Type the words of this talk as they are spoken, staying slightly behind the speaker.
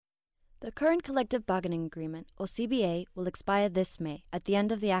The current collective bargaining agreement, or CBA, will expire this May, at the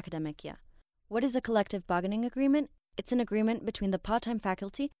end of the academic year. What is a collective bargaining agreement? It's an agreement between the part-time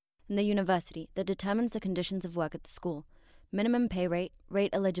faculty and the university that determines the conditions of work at the school, minimum pay rate, rate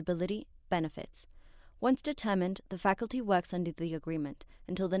eligibility, benefits. Once determined, the faculty works under the agreement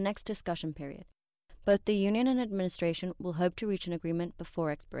until the next discussion period. Both the union and administration will hope to reach an agreement before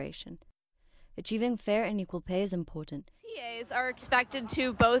expiration. Achieving fair and equal pay is important. TAs are expected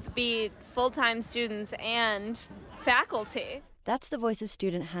to both be full-time students and faculty. That's the voice of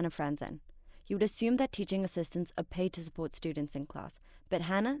student Hannah Franzen. You would assume that teaching assistants are paid to support students in class, but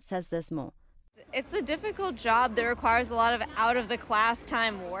Hannah says there's more. It's a difficult job that requires a lot of out-of-the-class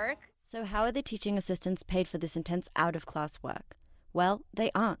time work. So how are the teaching assistants paid for this intense out-of-class work? Well,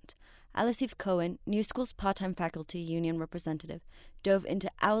 they aren't. Ellie Cohen, New School's part-time faculty union representative, dove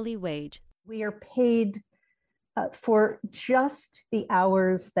into hourly wage. We are paid for just the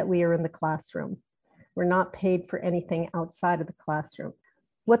hours that we are in the classroom. We're not paid for anything outside of the classroom.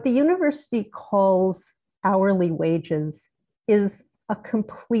 What the university calls hourly wages is a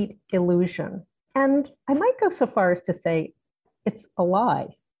complete illusion. And I might go so far as to say it's a lie.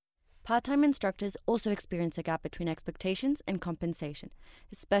 Part-time instructors also experience a gap between expectations and compensation,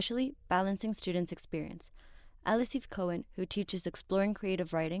 especially balancing students' experience. Ellie Cohen, who teaches exploring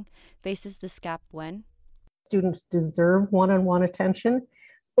creative writing, faces this gap when students deserve one-on-one attention,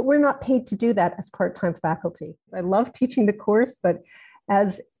 but we're not paid to do that as part-time faculty. I love teaching the course, but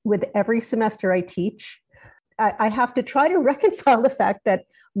as with every semester I teach, I have to try to reconcile the fact that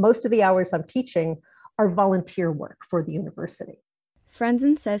most of the hours I'm teaching are volunteer work for the university.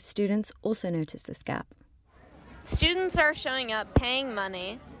 Franzen says students also notice this gap. Students are showing up, paying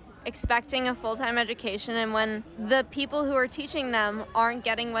money, expecting a full-time education, and when the people who are teaching them aren't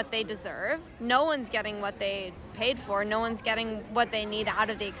getting what they deserve, no one's getting what they paid for, no one's getting what they need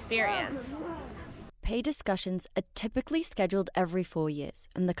out of the experience. Pay discussions are typically scheduled every 4 years,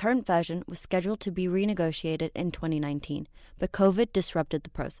 and the current version was scheduled to be renegotiated in 2019, but COVID disrupted the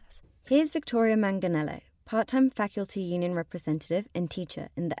process. Here's Victoria Manganello, part-time faculty union representative and teacher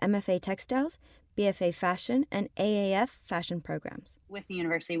in the MFA Textiles, BFA Fashion, and AAF Fashion programs. With the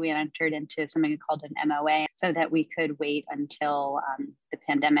university, we entered into something called an MOA so that we could wait until the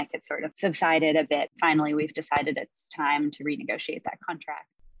pandemic had sort of subsided a bit. Finally, we've decided it's time to renegotiate that contract.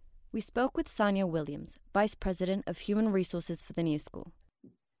 We spoke with Sonia Williams, Vice President of Human Resources for the New School.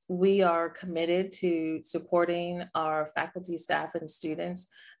 We are committed to supporting our faculty, staff, and students,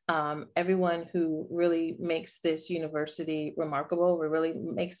 everyone who really makes this university remarkable, who really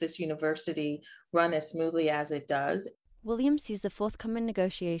makes this university run as smoothly as it does. Williams sees the forthcoming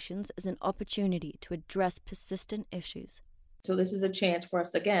negotiations as an opportunity to address persistent issues. So this is a chance for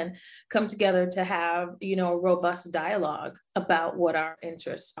us to, again, come together to have, a robust dialogue about what our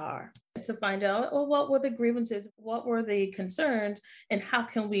interests are, to find out, what were the grievances, what were the concerns, and how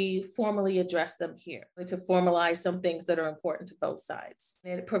can we formally address them here, to formalize some things that are important to both sides.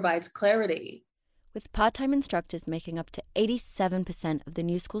 And it provides clarity. With part-time instructors making up to 87% of the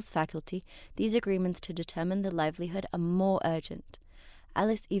New School's faculty, these agreements to determine the livelihood are more urgent.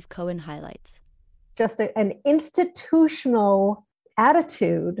 Alice Eve Cohen highlights. Just an institutional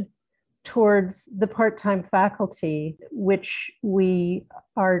attitude towards the part-time faculty, which we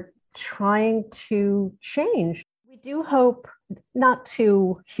are trying to change. We do hope not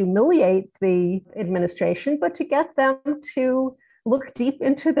to humiliate the administration, but to get them to look deep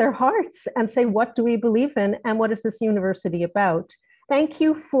into their hearts and say, what do we believe in and what is this university about? Thank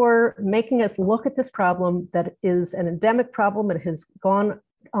you for making us look at this problem that is an endemic problem. It has gone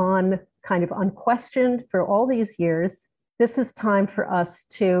on kind of unquestioned for all these years. This is time for us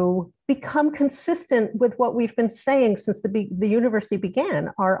to become consistent with what we've been saying since the university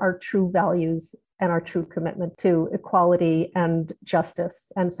began, our true values and our true commitment to equality and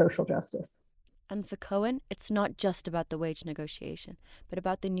justice and social justice. And for Cohen, it's not just about the wage negotiation, but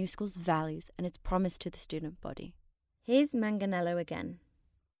about the New School's values and its promise to the student body. Here's Manganello again.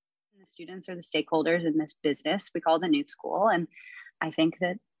 The students are the stakeholders in this business we call the New School, and I think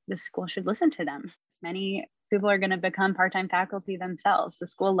that the school should listen to them. Many people are going to become part-time faculty themselves. The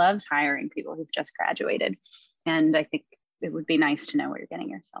school loves hiring people who've just graduated, and I think it would be nice to know what you're getting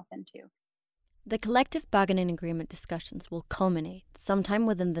yourself into. The collective bargaining agreement discussions will culminate sometime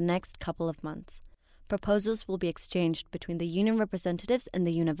within the next couple of months. Proposals will be exchanged between the union representatives and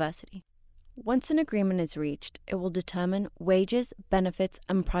the university. Once an agreement is reached, it will determine wages, benefits,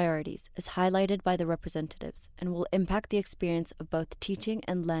 and priorities as highlighted by the representatives and will impact the experience of both teaching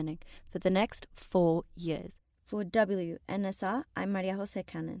and learning for the next 4 years. For WNSR, I'm Maria Jose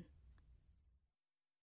Canon.